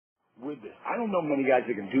this. I don't know many guys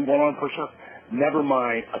that can do one-arm push-ups, never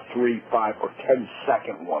mind a 3, 5, or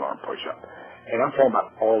 10-second one-arm push-up. And I'm talking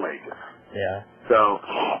about all ages. Yeah. So...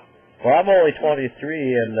 Well, I'm only 23,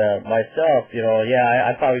 and myself,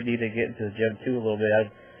 I probably need to get into the gym, too, a little bit.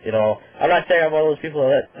 I'm not saying I'm one of those people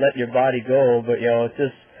that let your body go, but, it's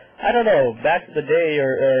just, I don't know, back in the day,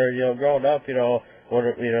 or growing up,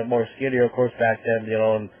 more skinnier, of course, back then,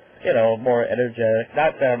 and, more energetic.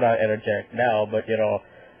 Not that I'm not energetic now, but,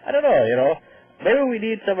 I don't know, maybe we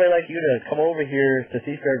need somebody like you to come over here to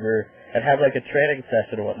Thief River and have, like, a training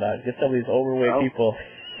session and whatnot. Get some of these overweight people.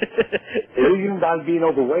 Even about being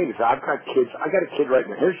overweight is I've got kids. I got a kid right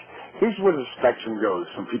now. Here's where the spectrum goes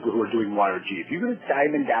from people who are doing YRG. If you go to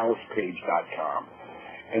DiamondDallasPage.com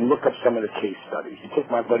and look up some of the case studies, you take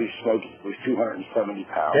my buddy Smokey, who's 270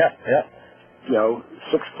 pounds. Yeah.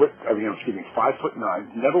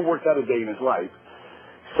 5'9", never worked out a day in his life.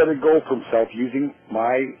 Set a goal for himself using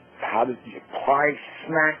how to apply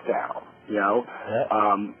SmackDown.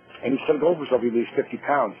 And he set a goal for himself. He lose 50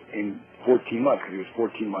 pounds in 14 months because he was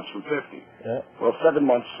 14 months from 50. Yeah. Well, 7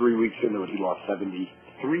 months, 3 weeks into it, he lost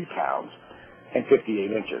 73 pounds and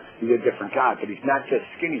 58 inches. He's a different guy, but he's not just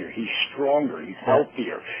skinnier. He's stronger. He's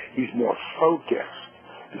healthier. He's more focused.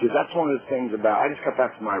 Because that's one of the things about, I just got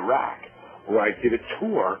back from Iraq where I did a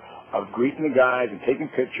tour of greeting the guys and taking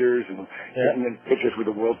pictures and taking them pictures with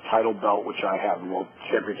the world title belt, which I have, the world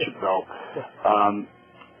championship belt,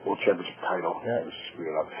 world championship title. Yeah. Let's screw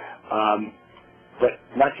it up. But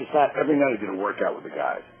not just that, every night I did a workout with the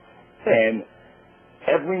guys. And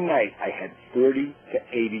every night I had 30 to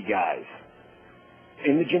 80 guys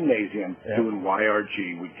in the gymnasium doing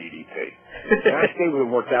YRG with DDP. And I stayed with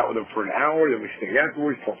them, worked out with them for an hour, then we stayed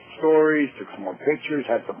afterwards, told some stories, took some more pictures,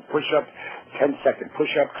 had some push-up, 10-second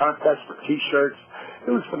push-up contest for T-shirts.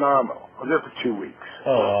 It was phenomenal. I was there for 2 weeks.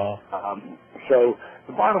 Oh. So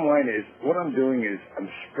the bottom line is, what I'm doing is I'm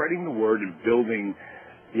spreading the word and building,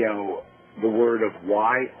 the word of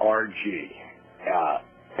YRG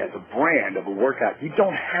as a brand of a workout. You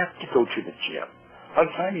don't have to go to the gym. By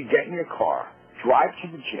the time you get in your car, drive to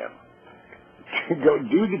the gym, go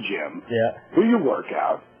do the gym, do your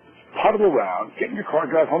workout, puddle around, get in your car,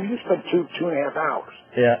 drive home. You just spend 2.5 hours.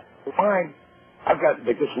 Yeah. Fine. I've got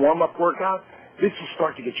like this warm-up workout. This will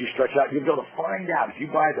start to get you stretched out. You'll be able to find out if you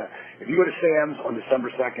go to Sam's on December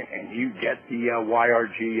 2nd and you get the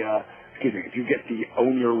YRG, if you get the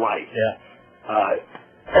Own Your Life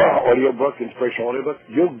audiobook, inspirational audiobook,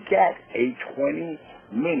 you'll get a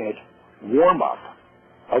 20-minute warm-up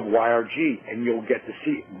of YRG, and you'll get to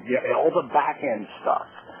see all the back-end stuff,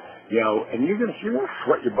 and you're gonna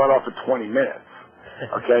sweat your butt off for 20 minutes,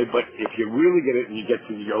 okay? But if you really get it and you get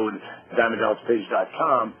to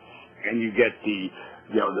DiamondDallasPage.com and you get the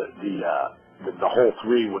whole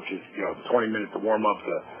 3, which is the 20 minutes to warm up,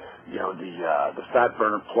 the fat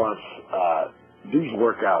burner plus. These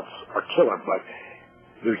workouts are killer, but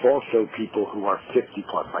there's also people who are 50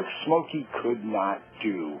 plus. Like Smokey could not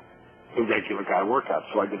do the regular guy workout,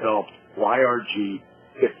 so I developed YRG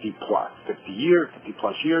 50 plus, 50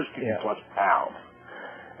 plus years, 50 plus pounds.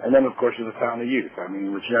 And then, of course, there's the Fountain of Youth. I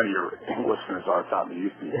mean, which none of your listeners are Fountain of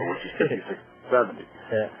Youth people, which is 56, 70.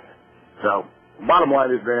 Yeah. So, bottom line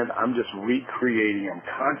is, man, I'm just recreating, I'm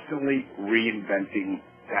constantly reinventing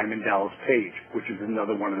Diamond Dallas Page, which is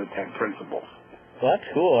another one of the 10 principles. Well, that's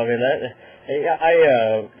cool. I mean,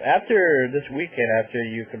 after this weekend, after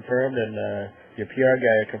you confirmed and your PR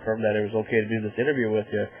guy confirmed that it was okay to do this interview with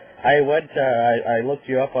you, I looked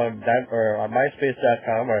you up on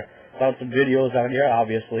MySpace.com, or found some videos on you,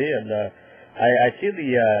 obviously, and I see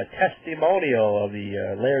the testimonial of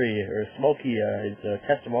the Larry or Smokey, his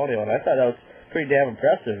testimonial, and I thought that was pretty damn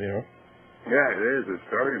impressive, Yeah, it is. It's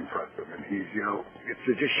very impressive, and he's,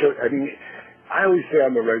 it just shows. I mean, I always say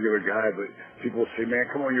I'm a regular guy, but people say, man,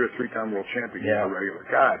 come on, you're a 3-time world champion. You're a regular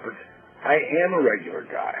guy. But I am a regular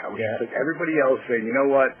guy. I was just like everybody else saying, you know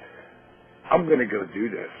what? I'm going to go do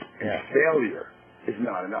this. And failure is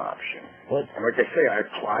not an option. And like I say, I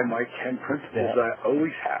apply my 10 principles that I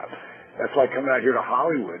always have. That's why coming out here to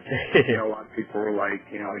Hollywood, a lot of people were like,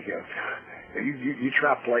 you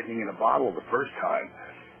trapped lightning in a bottle the first time.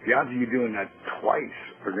 The odds of you doing that twice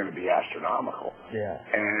are going to be astronomical. Yeah.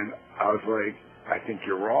 And I was like, I think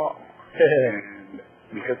you're wrong. And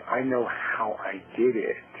because I know how I did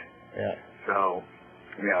it. Yeah. So,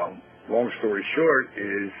 long story short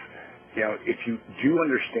is, if you do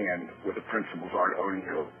understand what the principles are to owning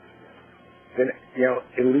your goals, then,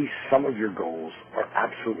 at least some of your goals are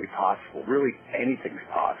absolutely possible. Really, anything's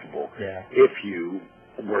possible if you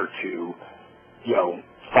were to,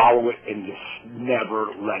 follow it and just never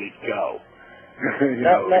let it go.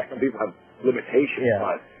 Some people have limitations,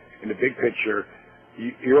 but in the big picture,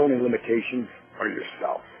 your only limitations are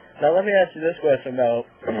yourself. Now, let me ask you this question now,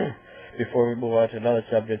 before we move on to another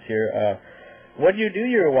subject here. When you do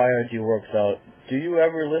your YRG works out, do you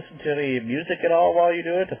ever listen to any music at all while you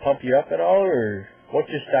do it to pump you up at all, or what's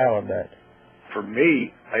your style on that? For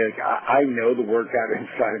me, I know the workout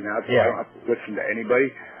inside and out, so I don't have to listen to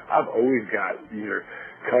anybody. I've always got either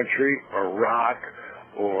country or rock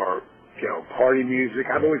or, party music.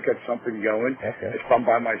 I've always got something going. Okay. If I'm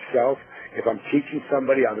by myself, if I'm teaching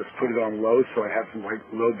somebody, I'll just put it on low so I have some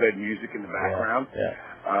low bed music in the background,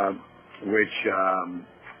 which,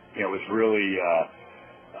 is really,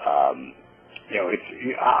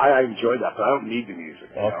 I enjoy that, but I don't need the music.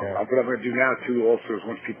 Okay. What I'm going to do now, too, also is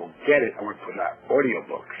once people get it, I want to put out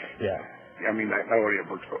audiobooks. Yeah. I mean, not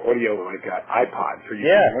audiobooks, but audio like iPod. So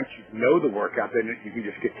once you know the workout, then you can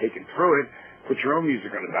just get taken through it, put your own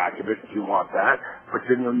music on the back of it if you want that, but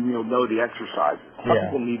then you'll know the exercises. Some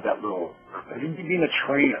people need that little, being a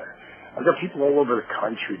trainer. I've got people all over the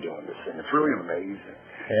country doing this thing. It's really amazing.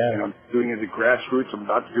 Yeah. And I'm doing it at the grassroots. I'm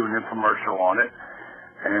about to do an infomercial on it.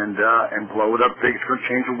 And blow it up big. It's going to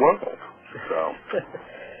change the world. So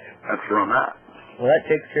that's where I'm at. Well, that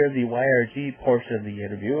takes care of the YRG portion of the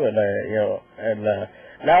interview, and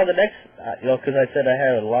now the next, because I said I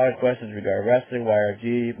had a lot of questions regarding wrestling,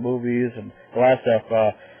 YRG, movies, and a lot of stuff.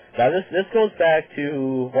 Now this goes back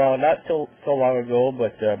to not so long ago,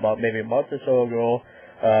 but about maybe a month or so ago,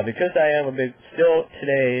 because I am still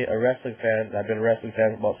today a wrestling fan. I've been a wrestling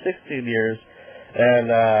fan for about 16 years.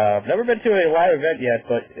 And I've never been to a live event yet,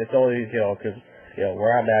 but it's only, because,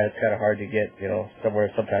 where I'm at, it's kind of hard to get,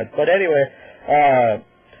 somewhere sometimes. But anyway,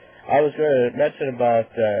 I was going to mention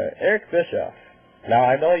about Eric Bischoff. Now,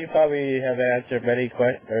 I know you probably have answered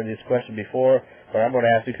this question before, but I'm going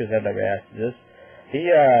to ask you because I've never asked you this.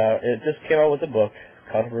 It just came out with a book,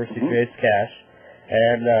 Controversy Creates Cash,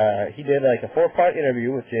 and he did like a 4-part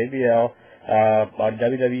interview with JBL on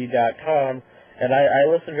WWE.com. And I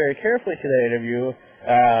listened very carefully to that interview,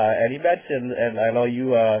 and he mentioned, and I know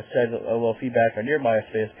you said a little feedback on your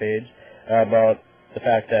MySpace page about the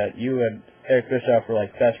fact that you and Eric Bischoff were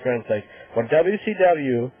like best friends. Like when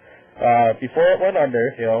WCW, before it went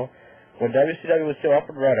under, when WCW was still up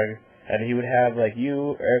and running, and he would have like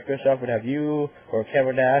you, Eric Bischoff would have you, or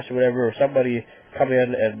Kevin Nash or whatever, or somebody come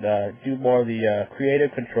in and do more of the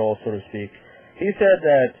creative control, so to speak. He said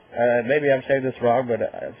that, maybe I'm saying this wrong, but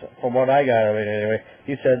from what I got of it anyway,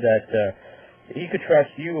 he said that he could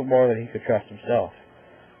trust you more than he could trust himself.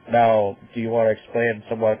 Now, do you want to explain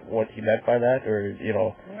somewhat what he meant by that, or, I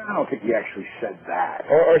don't think he actually said that.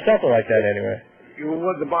 Or something like that anyway.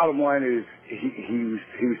 Well, the bottom line is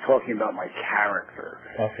he was talking about my character.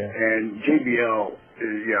 Okay. And JBL,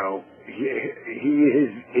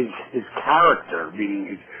 his character,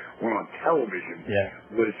 meaning his one on television,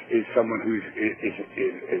 is someone who's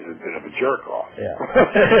is a bit of a jerk off. Yeah.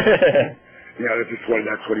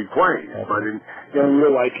 That's what he plays. Okay. But in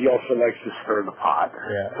real life, he also likes to stir the pot.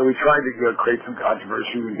 Yeah. So we tried to create some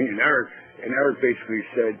controversy with me and Eric basically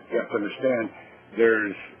said, you have to understand,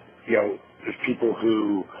 there's people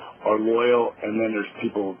who are loyal, and then there's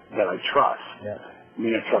people that I trust. Yeah. I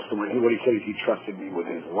mean, I trust him. What he said is he trusted me with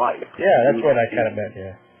his life. Yeah, that's what I kind of meant.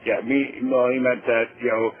 Yeah. Yeah, he meant that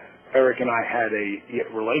Eric and I had a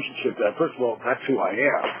relationship that, first of all, that's who I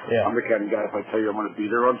am. Yeah. I'm the kind of guy, if I tell you I'm going to be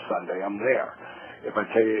there on Sunday, I'm there. If I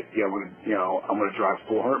tell you, I'm going to drive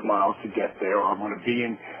 400 miles to get there, or I'm going to be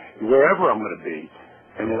in wherever I'm going to be,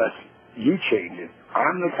 unless you change it,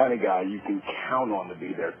 I'm the kind of guy you can count on to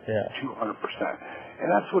be there 200%. And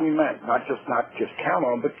that's what he meant, not just count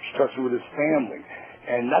on, but trust him with his family.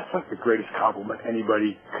 And that's like the greatest compliment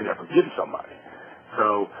anybody could ever give somebody.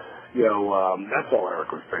 So, that's all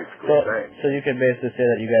Eric was basically saying. So you can basically say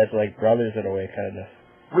that you guys are like brothers in a way, kind of.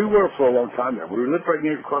 We were for a long time there. We lived right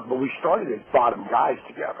near the club, but we started as bottom guys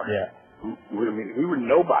together. Yeah. We were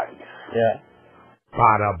nobody. Yeah.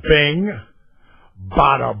 Bada bing,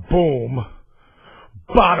 bada boom,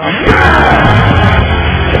 bada bang!